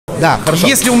Да, хорошо.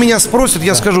 Если у меня спросят,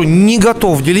 я скажу, не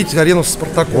готов делить арену со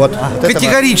Спартаком. Вот.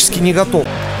 Категорически не готов.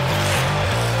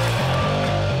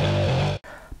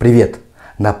 Привет.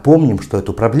 Напомним, что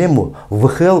эту проблему в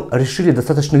ВХЛ решили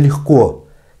достаточно легко.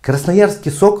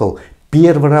 Красноярский «Сокол»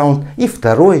 первый раунд и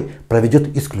второй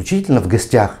проведет исключительно в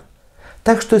гостях.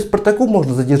 Так что и Спартаку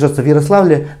можно задержаться в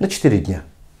Ярославле на 4 дня.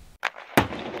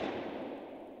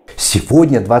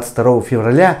 Сегодня, 22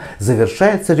 февраля,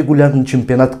 завершается регулярный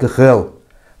чемпионат КХЛ.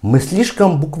 Мы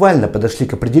слишком буквально подошли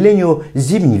к определению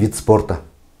зимний вид спорта.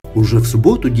 Уже в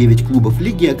субботу 9 клубов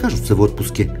лиги окажутся в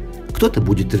отпуске. Кто-то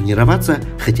будет тренироваться,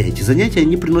 хотя эти занятия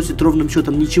не приносят ровным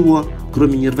счетом ничего,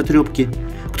 кроме нервотрепки.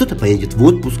 Кто-то поедет в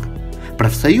отпуск.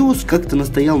 Профсоюз как-то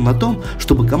настоял на том,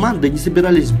 чтобы команды не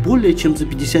собирались более чем за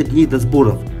 50 дней до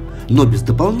сборов. Но без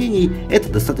дополнений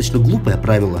это достаточно глупое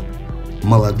правило.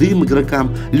 Молодым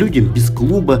игрокам, людям без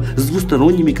клуба, с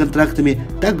двусторонними контрактами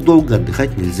так долго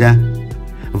отдыхать нельзя.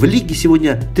 В лиге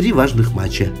сегодня 3 важных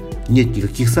матча. Нет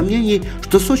никаких сомнений,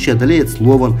 что Сочи одолеет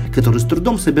Слован, который с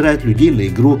трудом собирает людей на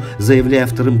игру, заявляя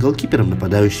вторым голкипером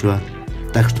нападающего.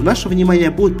 Так что наше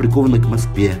внимание будет приковано к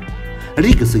Москве.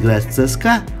 Рига сыграет с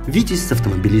ЦСКА, Витязь с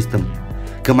Автомобилистом.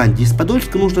 Команде из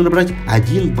Подольска нужно набрать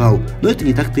 1 балл, но это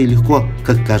не так-то и легко,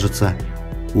 как кажется.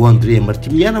 У Андрея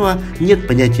Мартемьянова нет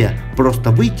понятия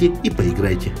 «просто выйти и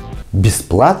поиграйте».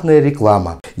 Бесплатная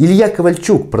реклама. Илья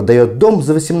Ковальчук продает дом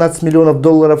за 18 миллионов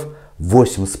долларов,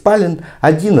 8 спален,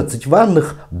 11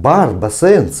 ванных, бар,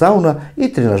 бассейн, сауна и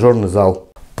тренажерный зал.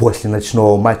 После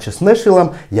ночного матча с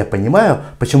Нэшвиллом я понимаю,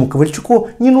 почему Ковальчуку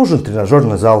не нужен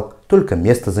тренажерный зал, только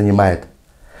место занимает.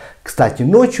 Кстати,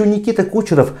 ночью Никита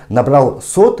Кучеров набрал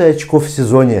 100 очков в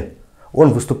сезоне.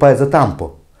 Он выступает за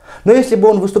Тампу. Но если бы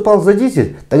он выступал за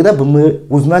Дизель, тогда бы мы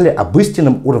узнали об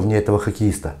истинном уровне этого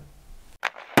хоккеиста.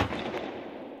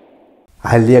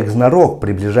 Олег Знарок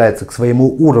приближается к своему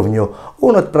уровню.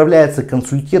 Он отправляется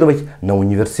консультировать на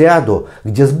универсиаду,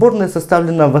 где сборная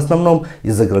составлена в основном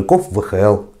из игроков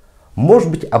ВХЛ. Может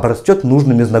быть, обрастет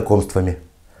нужными знакомствами.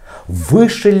 В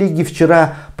высшей лиге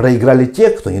вчера проиграли те,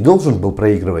 кто не должен был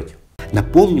проигрывать.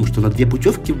 Напомним, что на 2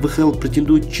 путевки в ВХЛ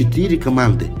претендуют 4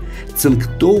 команды.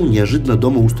 Цингтоу неожиданно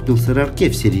дома уступил СРРК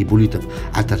в серии буллитов,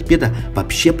 а Торпедо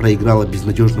вообще проиграла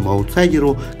безнадежному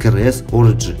аутсайдеру КРС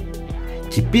Ориджи.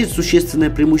 Теперь существенное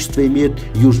преимущество имеют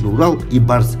Южный Урал и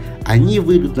Барс. Они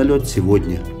выйдут на лед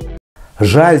сегодня.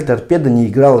 Жаль, Торпедо не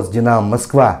играла с Динамо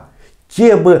Москва.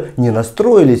 Те бы не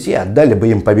настроились и отдали бы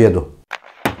им победу.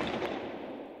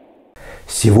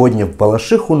 Сегодня в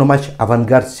Балашиху на матч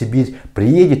 «Авангард Сибирь»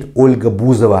 приедет Ольга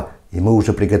Бузова, и мы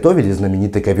уже приготовили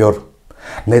знаменитый ковер.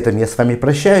 На этом я с вами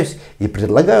прощаюсь и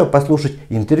предлагаю послушать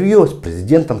интервью с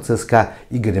президентом ЦСКА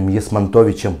Игорем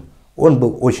Есмантовичем. Он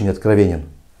был очень откровенен.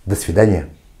 До свидания.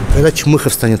 Когда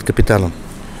Чмыхов станет капитаном?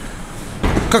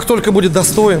 Как только будет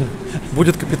достоин,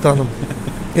 будет капитаном.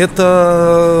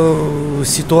 Это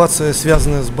ситуация,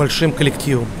 связанная с большим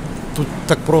коллективом. Тут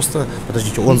так просто.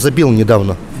 Подождите, он забил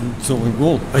недавно. Целый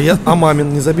гол. А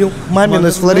Мамин не забил? Мамин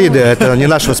из Флориды, это не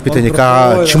наш воспитанник,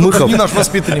 а Чмыхов. Не наш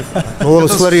воспитанник. Он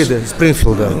из Флориды,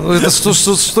 Спрингфилда. Это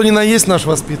что ни на есть наш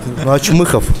воспитанник. Ну а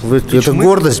Чмыхов, это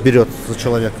гордость берет за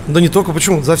человека. Да не только,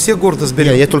 почему? За всех гордость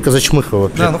берет. Я только за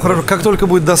Чмыхова. Да, ну хорошо, как только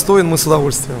будет достоин, мы с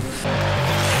удовольствием.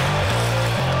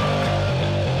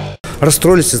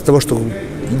 Расстроились из-за того, что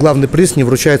главный приз не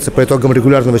вручается по итогам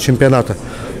регулярного чемпионата.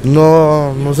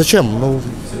 Но зачем?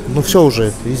 Ну все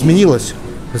уже изменилось.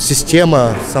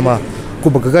 Система сама.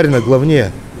 Кубок Гагарина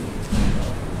главнее.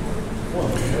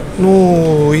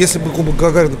 Ну, если бы Кубок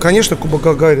Гагарина, конечно, Кубок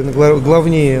Гагарина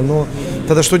главнее, но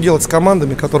тогда что делать с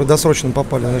командами, которые досрочно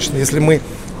попали? Значит, если мы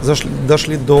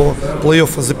дошли до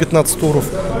плей-оффа за 15 туров,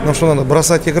 нам что, надо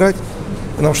бросать играть?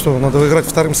 Нам что, надо играть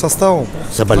вторым составом?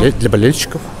 Для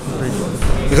болельщиков.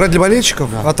 Играть для болельщиков?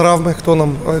 Да. А травмы кто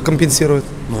нам компенсирует?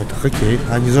 Ну, это хоккей.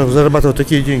 Они зарабатывают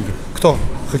такие деньги. Кто?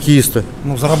 Хоккеисты.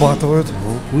 Ну, зарабатывают.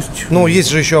 Ну, пусть. Ну, есть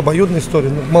же еще обоюдная история.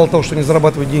 Ну, мало того, что не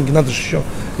зарабатывать деньги, надо же еще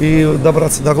и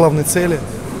добраться до главной цели.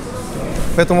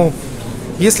 Поэтому,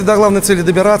 если до главной цели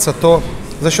добираться, то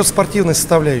за счет спортивной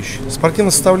составляющей.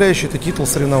 Спортивная составляющая – это титул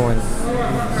соревнований.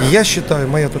 Я считаю,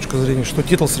 моя точка зрения, что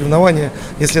титул соревнования,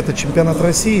 если это чемпионат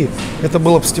России, это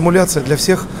была бы стимуляция для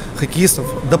всех хоккеистов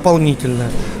дополнительная.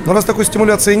 Но раз такой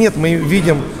стимуляции нет, мы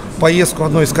видим поездку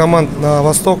одной из команд на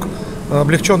восток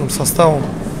облегченным составом.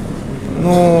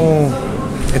 Ну,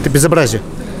 это безобразие.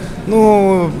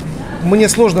 Ну, мне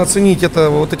сложно оценить это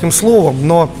вот этим словом,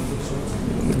 но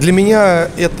для меня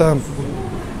это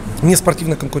не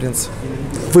спортивная конкуренция.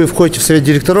 Вы входите в совет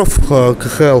директоров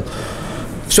КХЛ.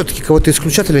 Все-таки кого-то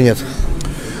исключат или нет?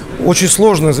 Очень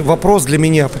сложный вопрос для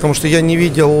меня, потому что я не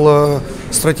видел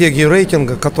стратегии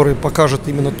рейтинга, который покажет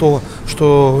именно то,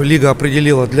 что лига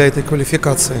определила для этой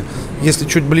квалификации. Если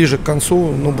чуть ближе к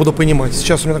концу, буду понимать.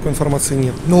 Сейчас у меня такой информации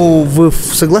нет. Ну, вы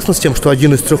согласны с тем, что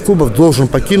один из 3 клубов должен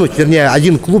покинуть, вернее,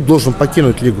 один клуб должен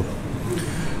покинуть лигу?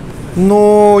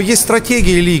 Но есть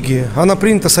стратегия лиги, она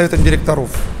принята советом директоров.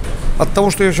 От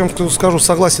того, что я вам скажу,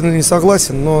 согласен или не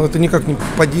согласен, но это никак не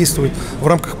подействует в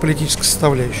рамках политической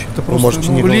составляющей. Это просто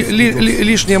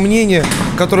лишнее мнение,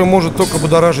 которое может только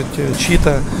будоражить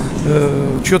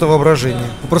чье-то воображение.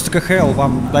 Просто КХЛ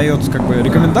вам дает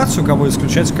рекомендацию, кого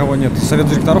исключать, кого нет. Совет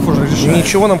директоров уже решает.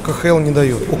 Ничего нам КХЛ не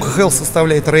дает. У КХЛ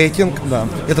составляет рейтинг. Да.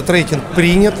 Этот рейтинг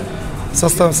принят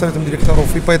советом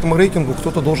директоров, и по этому рейтингу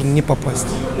кто-то должен не попасть.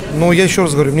 Но я еще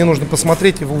раз говорю, мне нужно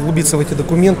посмотреть и углубиться в эти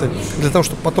документы для того,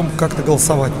 чтобы потом как-то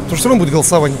голосовать. Потому что все равно будет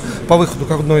голосование по выходу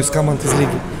к одной из команд из лиги.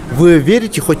 Вы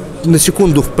верите хоть на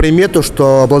секунду в примету,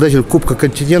 что обладатель Кубка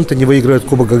Континента не выиграет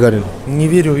Кубок Гагарина? Не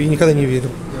верю и никогда не верил.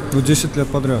 10 лет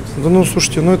подряд. Да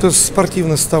слушайте, это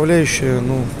спортивная составляющая,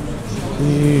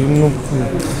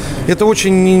 это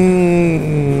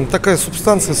очень такая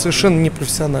субстанция совершенно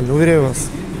непрофессиональная, уверяю вас.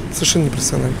 Совершенно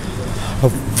непрофессионально.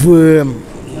 Вы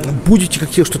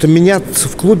будете что-то меняться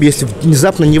в клубе, если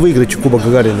внезапно не выиграете Кубок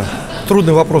Гагарина?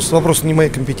 Трудный вопрос. Вопрос не моей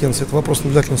компетенции, это вопрос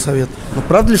наблюдательного совета. Но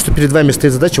правда ли, что перед вами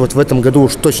стоит задача в этом году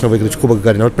уж точно выиграть Кубок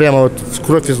Гагарина? Прямо в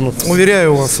кровь из ног.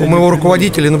 Уверяю вас, у моего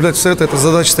руководителя и наблюдательного совета эта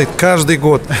задача стоит каждый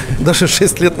год. Даже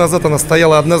 6 лет назад она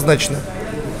стояла однозначно.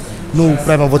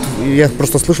 Прямо я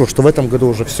просто слышал, что в этом году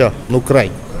уже все,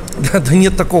 край. Да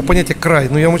нет такого понятия край.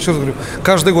 Я вам еще раз говорю,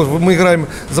 каждый год мы играем,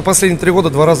 за последние 3 года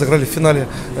 2 раза играли в финале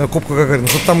Кубка Гагарина.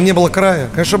 Чтобы там не было края,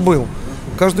 конечно, был.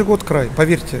 Каждый год край,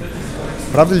 поверьте.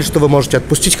 Правда ли, что вы можете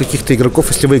отпустить каких-то игроков,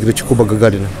 если выиграете Кубок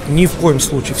Гагарина? Ни в коем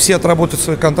случае. Все отработают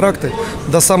свои контракты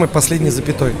до самой последней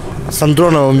запятой. А с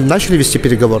Андроновым начали вести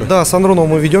переговоры? Да, с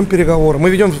Андроновым мы ведем переговоры. Мы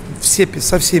ведем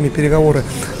со всеми переговоры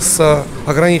с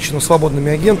ограниченными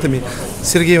свободными агентами.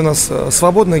 Сергей у нас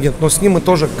свободный агент, но с ним мы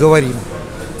тоже говорим.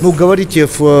 Говорите,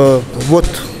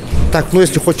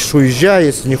 если хочешь, уезжай,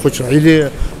 если не хочешь,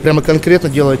 или прямо конкретно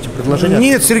делаете предложение?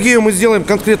 Нет, Сергею мы сделаем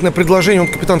конкретное предложение, он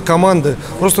капитан команды.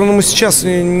 Просто мы сейчас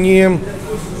не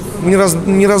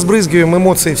разбрызгиваем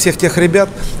эмоции всех тех ребят,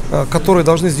 которые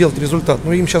должны сделать результат.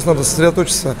 Им сейчас надо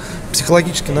сосредоточиться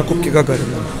психологически на Кубке Гагарина.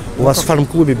 У вас в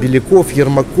фарм-клубе Беляков,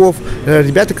 Ермаков,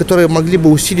 ребята, которые могли бы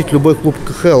усилить любой клуб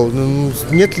КХЛ.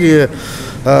 Нет ли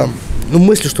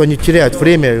мысли, что они теряют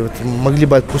время, могли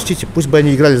бы отпустить, и пусть бы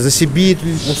они играли за Сибирь,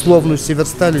 условную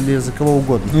Северсталь или за кого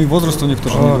угодно? И возраст у них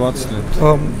тоже не 20 лет.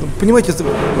 Понимаете,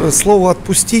 слово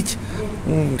 «отпустить»,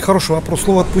 хороший вопрос,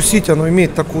 слово «отпустить», оно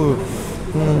имеет такую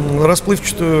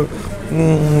расплывчатую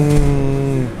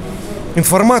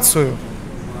информацию.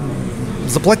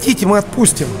 Заплатите, мы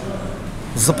отпустим.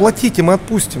 Заплатите, мы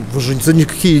отпустим. Вы же за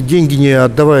никакие деньги не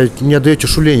отдаете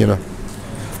Шуленина.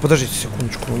 Подождите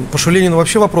секундочку. По Шуленину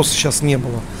вообще вопроса сейчас не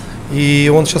было.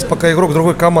 И он сейчас пока игрок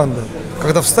другой команды.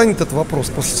 Когда встанет этот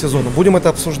вопрос после сезона, будем это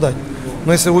обсуждать.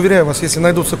 Но если, уверяю вас, если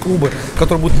найдутся клубы,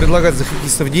 которые будут предлагать за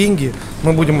хоккеистов деньги,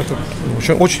 мы будем это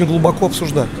очень глубоко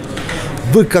обсуждать.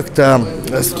 Вы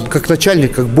как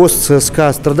начальник, как босс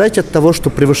ЦСКА, страдаете от того, что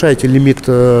превышаете лимит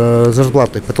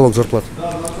зарплаты, потолок зарплаты?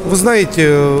 Вы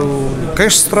знаете,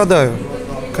 конечно, страдаю.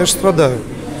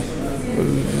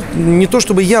 Не то,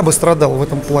 чтобы я бы страдал в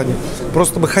этом плане,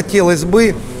 просто бы хотелось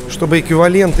бы, чтобы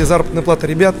эквиваленты заработной платы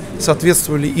ребят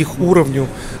соответствовали их уровню,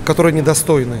 которые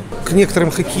недостойны. К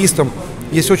некоторым хоккеистам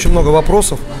есть очень много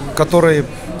вопросов, которые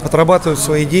отрабатывают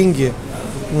свои деньги,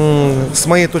 с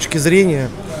моей точки зрения,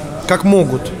 как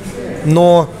могут,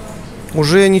 но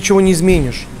уже ничего не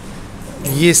изменишь.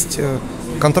 Есть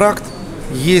контракт,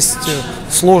 есть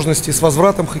сложности с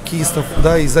возвратом хоккеистов,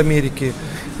 из Америки.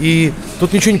 И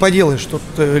тут ничего не поделаешь, тут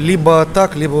либо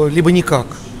так, либо никак.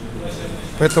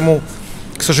 Поэтому,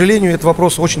 к сожалению, этот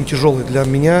вопрос очень тяжелый для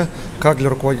меня, как для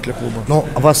руководителя клуба. Но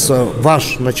вас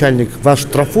ваш начальник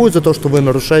штрафует за то, что вы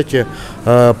нарушаете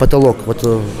потолок?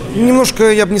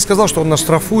 Немножко я бы не сказал, что он нас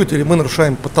штрафует или мы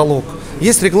нарушаем потолок.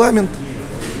 Есть регламент,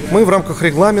 мы в рамках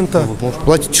регламента... Вы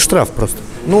платите штраф просто?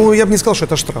 Я бы не сказал, что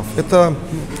это штраф, это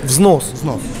взнос.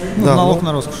 Да, налог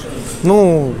на роскошь.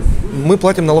 Мы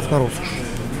платим налог на роскошь.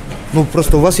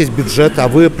 Просто у вас есть бюджет, а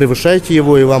вы превышаете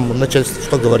его, и вам начальство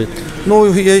что говорит?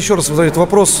 Я еще раз задаю этот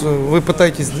вопрос. Вы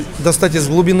пытаетесь достать из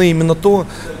глубины именно то,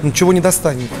 чего не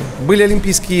достанете. Были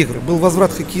Олимпийские игры, был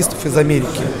возврат хоккеистов из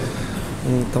Америки.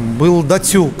 Был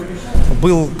Датюк,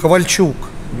 был Ковальчук,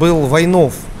 был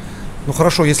Войнов.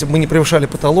 Хорошо, если бы мы не превышали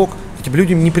потолок, эти бы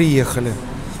люди не приехали.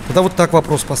 Тогда так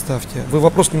вопрос поставьте. Вы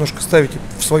вопрос немножко ставите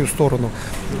в свою сторону.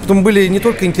 Потом были не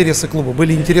только интересы клуба,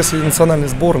 были интересы национальной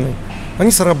сборной.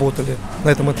 Они сработали на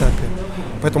этом этапе.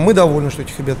 Поэтому мы довольны, что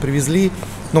этих ребят привезли,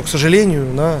 но, к сожалению,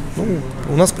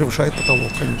 у нас превышает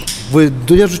потолок, конечно. Вы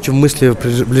держите в мысли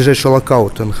ближайший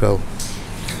локаут НХЛ?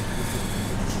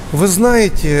 Вы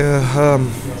знаете,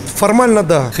 формально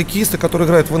да. Хоккеисты, которые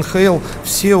играют в НХЛ,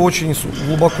 все очень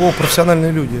глубоко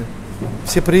профессиональные люди.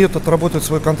 Все приедут, отработают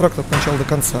свой контракт от начала до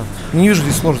конца. Не вижу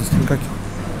здесь сложностей никаких.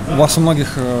 У вас у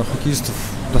многих хоккеистов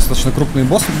достаточно крупные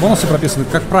бонусы прописаны.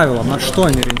 Как правило, на что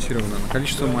они ориентированы? На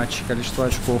количество матчей, количество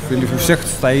очков? Или у всех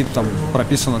стоит там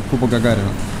прописано Кубок Гагарина?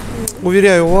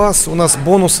 Уверяю вас, у нас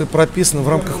бонусы прописаны в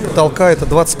рамках потолка. Это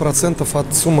 20%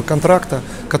 от суммы контракта,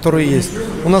 которые есть.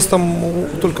 У нас там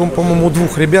только, по-моему, у 2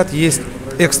 ребят есть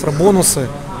экстра бонусы,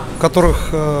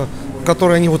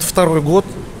 которые они вот второй год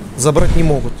забрать не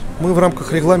могут. Мы в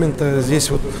рамках регламента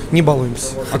здесь вот не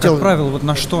балуемся. А как правило, вот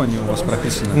на что они у вас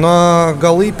прописаны? На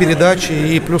голы, передачи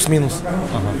и плюс-минус.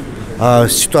 Ага. А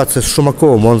ситуация с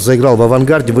Шумаковым, он заиграл в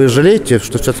 «Авангарде». Вы жалеете,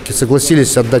 что все-таки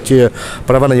согласились отдать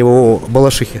права на него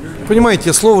Балашихе?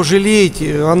 Понимаете, слово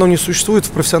 «жалеете», оно не существует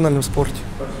в профессиональном спорте.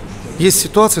 Есть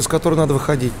ситуации, с которой надо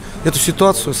выходить. Эту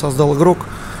ситуацию создал игрок,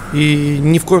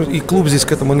 и клуб здесь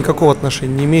к этому никакого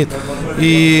отношения не имеет.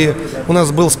 И у нас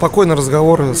был спокойный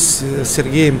разговор с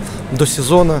Сергеем до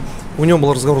сезона. У него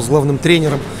был разговор с главным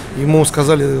тренером. Ему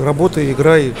сказали: работай,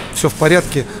 играй, все в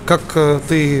порядке. Как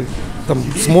ты там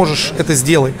сможешь, это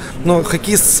сделай. Но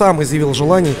хоккеист сам изъявил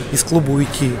желание из клуба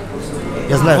уйти.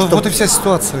 Я знаю, вот и вся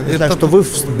ситуация. Я знаю, что вы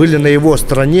были на его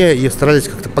стороне и старались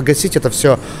как-то погасить это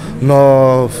все,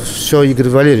 но все Игорь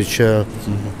Валерьевич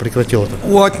прекратил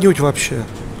это. Отнюдь вообще.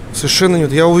 Совершенно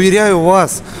нет. Я уверяю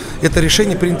вас, это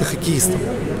решение принято хоккеистом.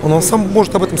 Он сам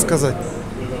может об этом сказать.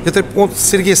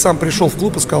 Сергей сам пришел в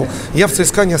клуб и сказал: я в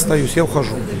ЦСКА не остаюсь, я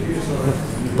ухожу.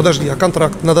 Подожди, а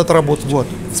контракт надо отработать. Вот.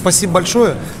 Спасибо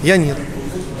большое, я нет.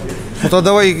 Ну тогда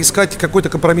давай искать какое-то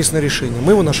компромиссное решение.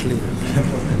 Мы его нашли.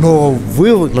 Но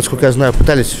вы, насколько я знаю,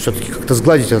 пытались все-таки как-то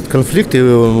сгладить этот конфликт и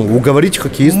уговорить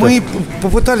хоккеиста. Мы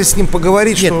попытались с ним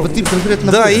поговорить, Нет, что... вот ты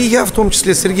конкретно... Да, и я в том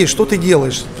числе: Сергей, что ты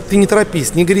делаешь? Ты не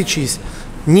торопись, не горячись.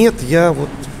 Нет, я вот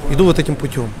иду вот этим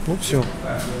путем. Ну, все.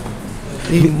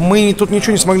 И мы тут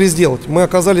ничего не смогли сделать. Мы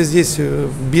оказались здесь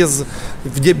без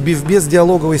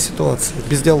диалоговой ситуации,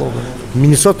 без диалога.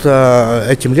 Миннесота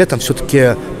этим летом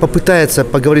все-таки попытается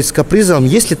поговорить с Капризовым.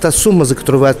 Есть ли та сумма, за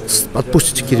которую вы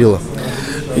отпустите Кирилла?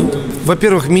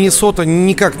 Во-первых, Миннесота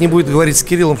никак не будет говорить с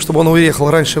Кириллом, чтобы он уехал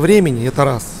раньше времени. Это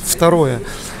раз. Второе.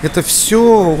 Это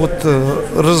все вот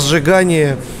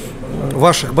разжигание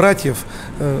ваших братьев,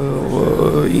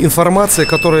 информация,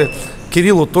 которая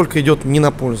Кириллу только идет не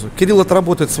на пользу. Кирилл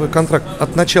отработает свой контракт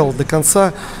от начала до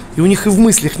конца, и у них и в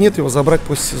мыслях нет его забрать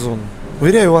после сезона.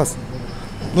 Уверяю вас.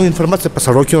 Ну, информация по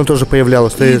Сорокину тоже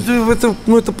появлялась. Это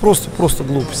просто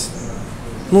глупость.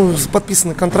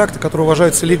 Подписаны контракты, которые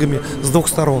уважаются лигами с 2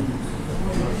 сторон.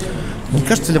 Не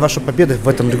кажется ли ваша победа в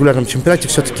этом регулярном чемпионате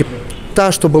все-таки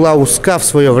та, что была у СКА в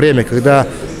свое время, когда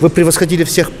вы превосходили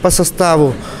всех по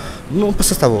составу?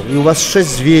 И у вас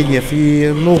 6 звеньев,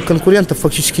 и конкурентов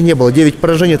фактически не было. 9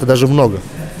 поражений — это даже много.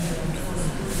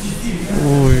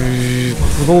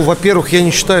 Во-первых, я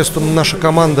не считаю, что наша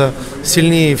команда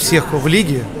сильнее всех в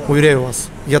лиге. Уверяю вас,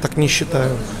 я так не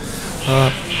считаю.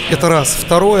 Это раз.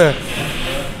 Второе.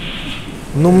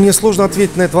 Мне сложно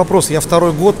ответить на этот вопрос. Я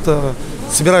второй год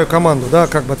собираю команду,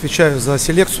 отвечаю за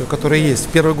селекцию, которая есть.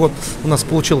 Первый год у нас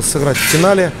получилось сыграть в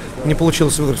финале, не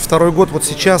получилось выиграть. Второй год, вот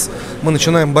сейчас мы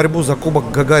начинаем борьбу за Кубок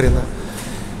Гагарина.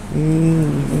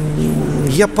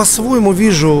 Я по-своему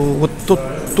вижу вот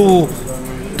ту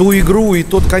игру и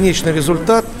тот конечный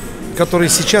результат, который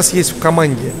сейчас есть в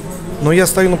команде. Но я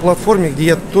стою на платформе, где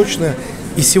я точно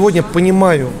и сегодня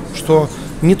понимаю, что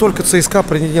не только ЦСКА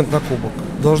претендент на Кубок.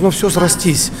 Должно все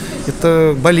срастись.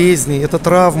 Это болезни, это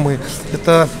травмы,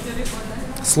 это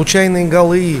случайные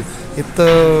голы,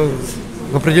 это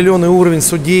определенный уровень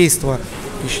судейства.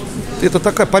 Это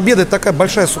такая победа, это такая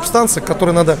большая субстанция, к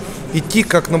которой надо идти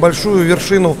как на большую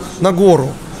вершину, на гору.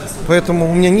 Поэтому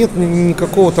у меня нет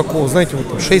никакого такого,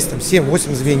 6, 7,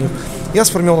 8 звеньев. Я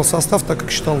сформировал состав так,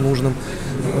 как считал нужным.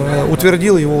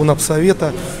 Утвердил его у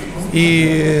напсовета.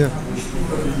 И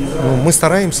мы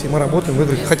стараемся, мы работаем,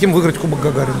 хотим выиграть Кубок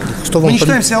Гагарина. Мы не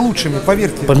считаем себя лучшими,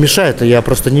 поверьте. Помешает, я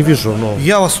просто не вижу.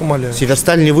 Я вас умоляю.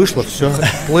 Северсталь не вышла, все.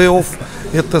 Плей-офф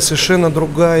 — это совершенно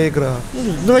другая игра.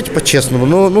 Давайте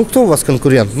по-честному. Кто у вас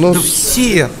конкурент?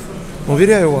 Все,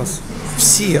 уверяю вас.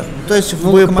 Все. То есть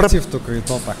Локомотив только и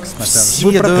то так.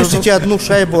 Вы пропустите одну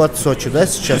шайбу от Сочи,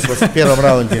 сейчас в первом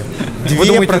раунде?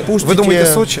 Вы думаете,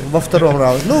 Сочи? Во втором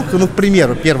раунде. К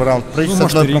примеру, первый раунд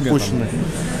одной пропущенной.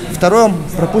 втором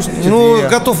пропустите. Ну,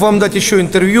 готов вам дать еще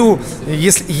интервью,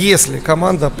 если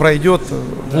команда пройдет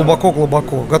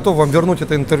глубоко-глубоко. Готов вам вернуть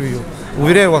это интервью.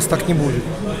 Уверяю вас, так не будет.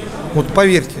 Вот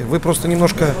поверьте, вы просто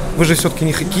немножко, вы же все-таки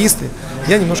не хоккеисты,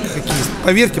 я немножко хоккеист.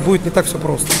 Поверьте, будет не так все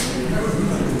просто.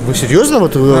 Вы серьезно?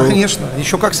 Вот, Да, конечно,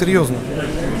 еще как серьезно.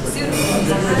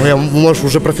 Ну, я, может,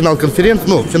 уже про финал конференции,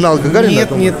 ну, финал Гагарина?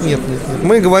 Нет.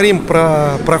 Мы говорим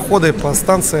про проходы по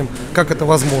станциям, как это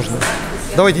возможно.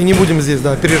 Давайте не будем здесь,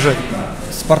 опережать.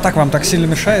 Спартак вам так сильно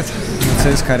мешает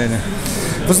на ЦСКА-арене?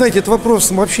 Вы знаете, это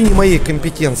вопрос вообще не моей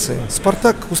компетенции.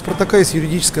 У Спартака есть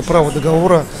юридическое право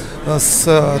договора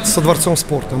со Дворцом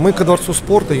спорта. Мы ко Дворцу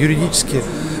спорта юридически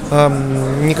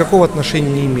никакого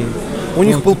отношения не имеем. У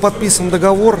них был подписан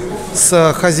договор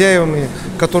с хозяевами,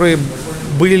 которые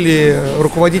были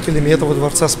руководителями этого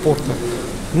Дворца спорта.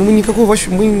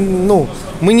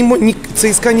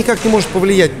 ЦСКА никак не может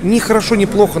повлиять ни хорошо, ни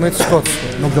плохо на эту ситуацию.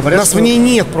 Но говорят, нас в ней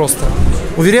нет просто.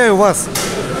 Уверяю вас.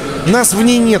 Нас в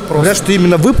ней нет просто. Говорят, что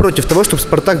именно вы против того, чтобы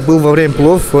Спартак был во время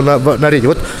плей-офф на арене.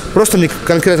 Вот просто мне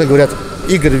конкретно говорят,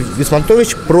 Игорь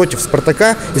Есмантович против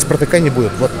Спартака, и Спартака не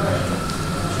будет. Вот.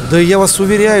 Да я вас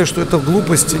уверяю, что это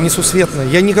глупость несусветная.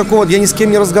 Я ни с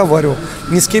кем не разговаривал,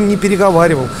 ни с кем не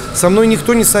переговаривал. Со мной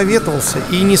никто не советовался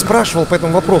и не спрашивал по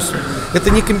этому вопросу. Это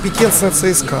не компетенция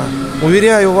ЦСКА.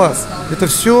 Уверяю вас, это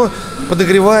все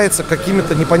подогревается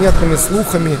какими-то непонятными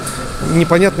слухами,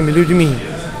 непонятными людьми.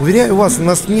 Уверяю вас, у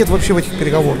нас нет вообще в этих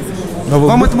переговорах.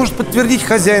 Вам это может подтвердить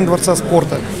хозяин Дворца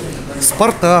спорта,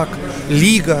 Спартак,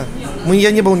 Лига.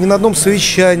 Я не был ни на одном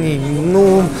совещании.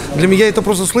 Для меня это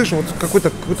просто слышу, вот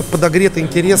какой-то подогретый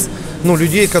интерес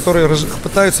людей, которые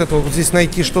пытаются это вот здесь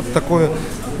найти что-то такое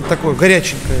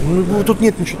горяченькое. Тут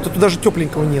нет ничего, тут даже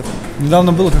тепленького нет.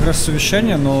 Недавно было как раз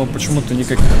совещание, но почему-то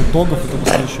никаких итогов этого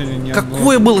совещания не было.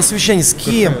 Какое было совещание? С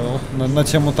кем? На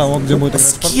тему того, где будет играть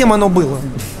С Спартак. кем оно было?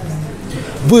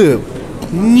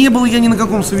 Не был я ни на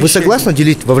каком совещании. Вы согласны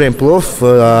делить во время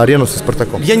плей-офф арену со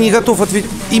Спартаком? Я не готов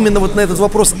именно вот на этот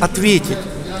вопрос ответить.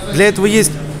 Для этого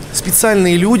есть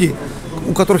специальные люди,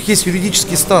 у которых есть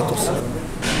юридический статус.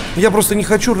 Я просто не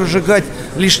хочу разжигать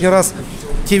лишний раз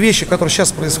те вещи, которые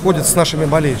сейчас происходят с нашими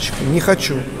болельщиками. Не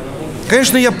хочу.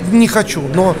 Конечно, я не хочу,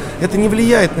 но это не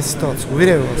влияет на ситуацию,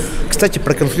 уверяю вас. Кстати,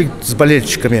 про конфликт с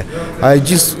болельщиками.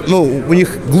 У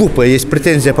них глупая есть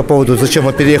претензия по поводу, зачем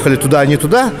вы переехали туда, а не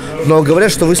туда. Но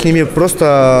говорят, что вы с ними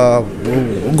просто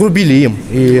грубили им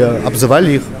и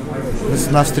обзывали их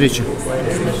на встрече.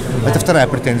 Это вторая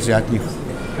претензия от них.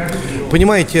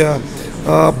 Понимаете,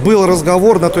 был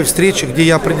разговор на той встрече, где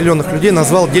я определенных людей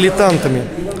назвал дилетантами.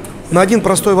 На один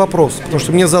простой вопрос, потому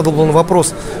что мне задал он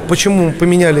вопрос, почему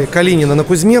поменяли Калинина на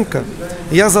Кузьменко.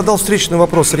 Я задал встречный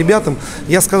вопрос ребятам.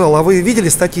 Я сказал, а вы видели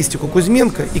статистику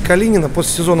Кузьменко и Калинина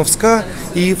после сезона в СКА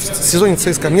и в сезоне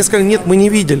ЦСКА? Мне сказали, нет, мы не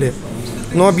видели.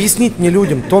 Но объяснить мне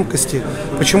людям тонкости,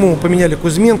 почему поменяли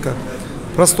Кузьменко,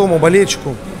 простому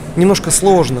болельщику, немножко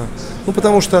сложно.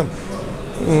 Потому что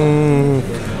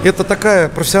это такая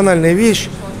профессиональная вещь,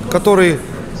 которую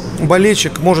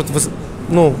болельщик может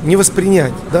не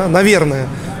воспринять, да, наверное.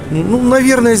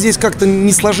 Наверное, здесь как-то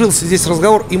не сложился здесь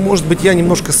разговор, и, может быть, я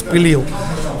немножко спылил.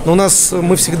 Но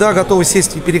мы всегда готовы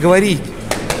сесть и переговорить,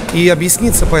 и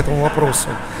объясниться по этому вопросу.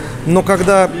 Но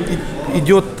когда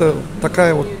идет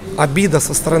такая вот обида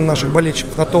со стороны наших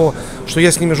болельщиков на то, что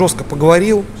я с ними жестко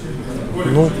поговорил,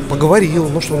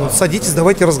 садитесь,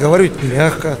 давайте разговаривать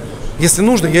мягко. Если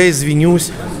нужно, я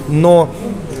извинюсь, но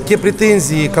те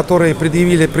претензии, которые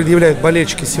предъявляют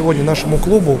болельщики сегодня нашему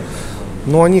клубу,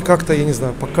 они как-то, я не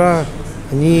знаю, пока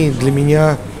они для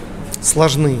меня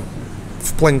сложны.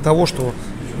 В плане того, что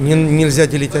нельзя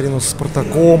делить арену со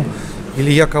Спартаком,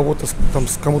 или я кому-то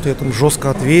я там жестко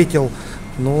ответил.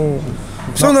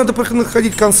 Все надо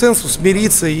находить консенсус,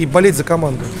 смириться и болеть за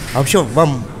команду. А вообще,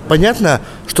 вам понятно,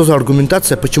 что за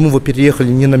аргументация, почему вы переехали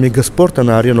не на Мегаспорт, а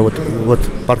на арену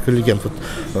Парка Легенд?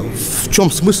 В чем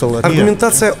смысл?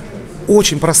 Аргументация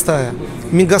очень простая.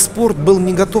 Мегаспорт был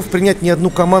не готов принять ни одну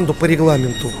команду по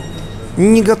регламенту.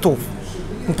 Не готов.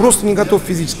 Просто не готов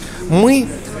физически. Мы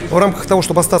в рамках того,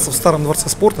 чтобы остаться в старом Дворце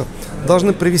спорта,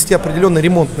 должны провести определенные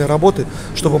ремонтные работы,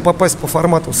 чтобы попасть по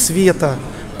формату света,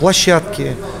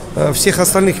 площадки, всех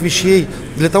остальных вещей,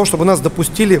 для того, чтобы нас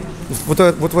допустили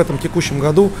вот в этом текущем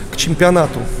году к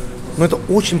чемпионату. Но это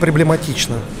очень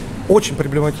проблематично. Очень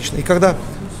проблематично. И когда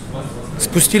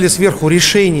спустили сверху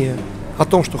решение о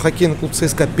том, что хоккейный клуб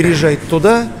ЦСКА переезжает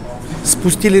туда,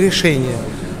 спустили решение.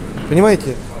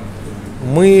 Понимаете?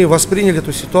 Мы восприняли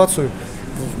эту ситуацию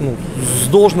с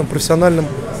должным профессиональным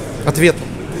ответом.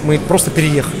 Мы просто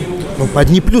переехали.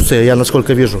 Одни плюсы, я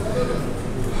насколько вижу.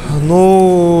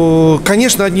 Ну,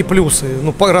 конечно, одни плюсы.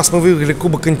 Ну, раз мы выиграли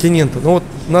Кубок континента, но вот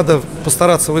надо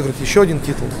постараться выиграть еще один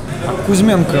титул. А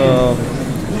Кузьменко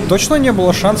точно не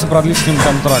было шанса продлить с ним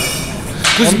контракт?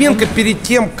 Кузьменко перед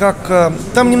тем, как...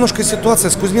 Там немножко ситуация,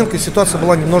 с Кузьменко ситуация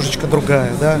была немножечко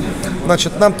другая, да.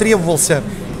 Значит, нам требовался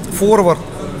форвард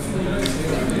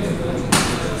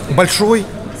большой,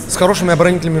 с хорошими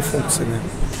оборонительными функциями.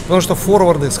 Потому что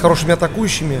форварды с хорошими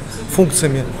атакующими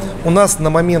функциями у нас на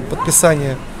момент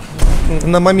подписания,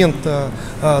 на момент,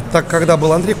 когда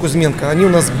был Андрей Кузьменко, они у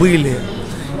нас были.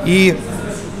 И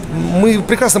мы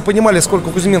прекрасно понимали, сколько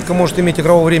Кузьменко может иметь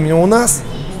игрового времени у нас,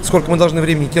 сколько мы должны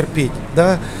времени терпеть,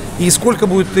 да, и сколько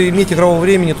будет иметь игрового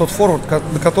времени тот форвард,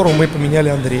 до которого мы поменяли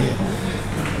Андрея.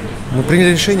 Мы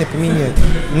приняли решение поменять.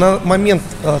 На момент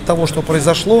того, что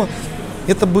произошло,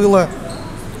 это было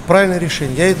правильное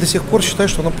решение. Я до сих пор считаю,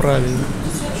 что оно правильное.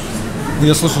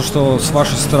 Я слышал, что с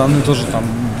вашей стороны тоже там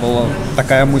была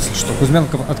такая мысль, что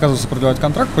Кузьменко отказывается продлевать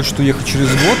контракт, хочет уехать через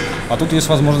год, а тут есть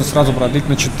возможность сразу продлить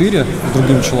на 4 с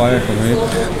другим человеком.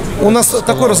 У нас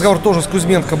такой разговор тоже с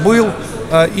Кузьменко был,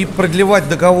 и продлевать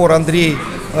договор Андрей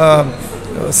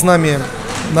с нами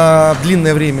на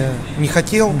длинное время не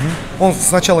хотел. Он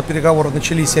сначала переговоры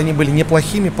начались, и они были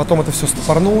неплохими, потом это все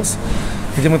стопорнулось,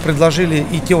 где мы предложили,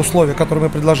 и те условия, которые мы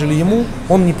предложили ему,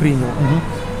 он не принял.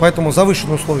 Поэтому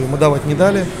завышенные условия мы давать не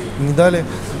дали.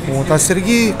 Вот. А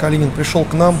Сергей Калинин пришел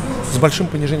к нам с большим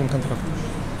понижением контракта.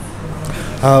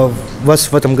 А у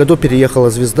вас в этом году переехала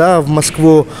 «Звезда» в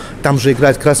Москву, там же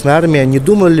играет Красная Армия. Не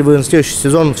думали ли вы на следующий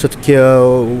сезон все-таки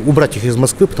убрать их из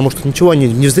Москвы, потому что ничего они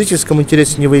ни в зрительском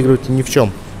интересе не выигрывают, ни в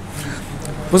чем?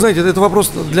 Вы знаете, это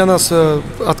вопрос для нас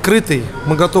открытый,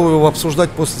 мы готовы его обсуждать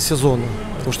после сезона.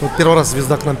 Потому что вот первый раз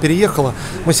 «Звезда» к нам переехала.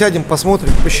 Мы сядем,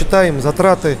 посмотрим, посчитаем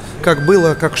затраты, как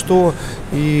было, как что.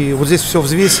 И вот здесь все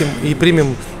взвесим и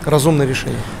примем разумное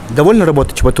решение. Довольны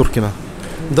работой Чебатуркина?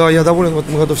 Да, я доволен в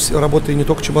этом году работой не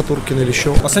только Чебатуркина, или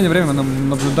еще. В последнее время мы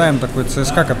наблюдаем такой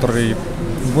ЦСКА, который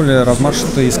более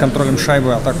размашистый и с контролем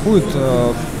шайбы атакует.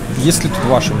 Есть ли тут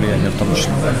ваше влияние в том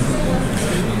числе?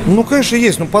 Ну, конечно,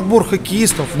 есть. Но подбор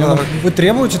хоккеистов... Вы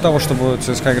требуете того, чтобы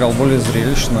ЦСКА играл более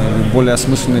зрелищно и более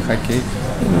осмысленный хоккей?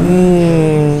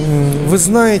 Вы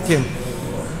знаете,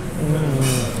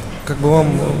 как бы вам,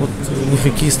 вот, не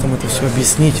хоккеистам это все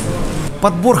объяснить.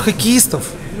 Подбор хоккеистов,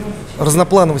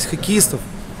 разноплановость хоккеистов,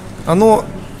 оно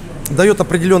дает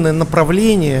определенное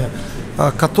направление,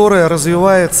 которое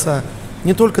развивается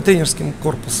не только тренерским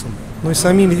корпусом, но и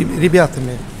самими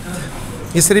ребятами.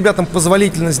 Если ребятам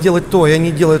позволительно сделать то, и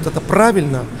они делают это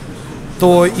правильно,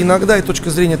 то иногда и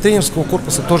точка зрения тренерского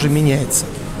корпуса тоже меняется.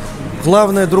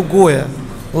 Главное другое.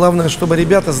 Главное, чтобы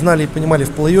ребята знали и понимали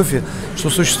в плей-оффе, что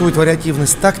существует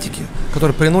вариативность тактики,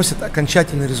 которая приносит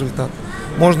окончательный результат.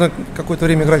 Можно какое-то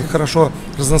время играть хорошо,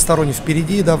 разносторонне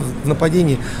впереди, да, в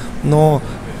нападении, но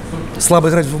слабо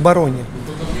играть в обороне.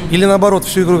 Или наоборот,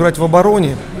 всю игру играть в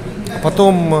обороне, а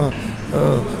потом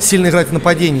сильно играть в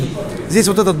нападении. Здесь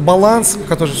вот этот баланс,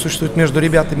 который существует между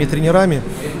ребятами и тренерами,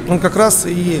 он как раз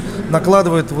и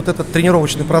накладывает вот этот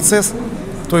тренировочный процесс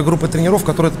той группы тренеров,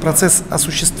 которые этот процесс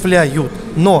осуществляют.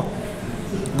 Но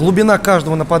глубина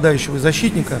каждого нападающего и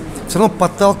защитника все равно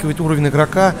подталкивает уровень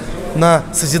игрока на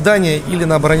созидание или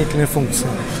на оборонительные функции.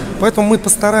 Поэтому мы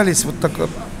постарались вот так,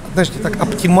 знаете, так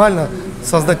оптимально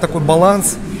создать такой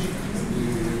баланс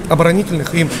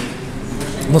оборонительных и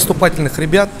наступательных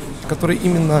ребят, которые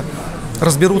именно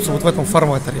разберутся вот в этом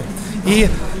форматоре. И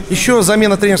еще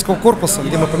замена тренерского корпуса,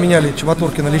 где мы поменяли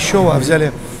Чебатуркина, Лещева, а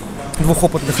взяли двух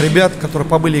опытных ребят, которые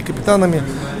побыли и капитанами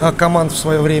команд в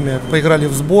свое время, поиграли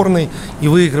в сборной и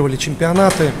выигрывали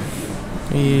чемпионаты.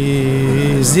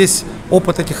 И здесь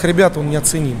опыт этих ребят, он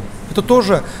неоценим. Это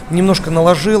тоже немножко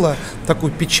наложило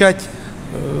такую печать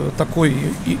такой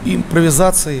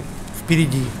импровизации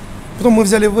впереди. Потом мы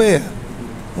взяли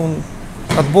он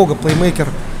от бога, плеймейкер.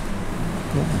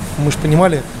 Мы же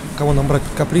понимали, кого нам брать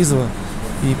под Капризова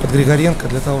и под Григоренко,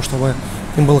 для того, чтобы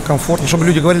им было комфортно, чтобы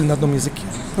люди говорили на одном языке.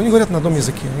 Но они говорят на одном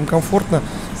языке, им комфортно,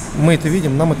 мы это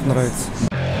видим, нам это нравится.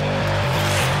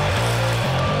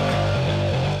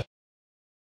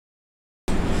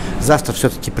 Завтра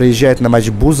все-таки приезжает на матч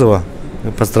Бузова.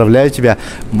 Поздравляю тебя.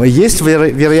 Есть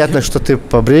вероятность, что ты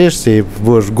побреешься и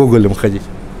будешь гоголем ходить?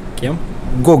 Кем?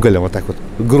 Гоголем вот так вот,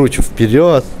 грудь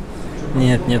вперед.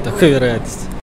 Нет, такой вероятности.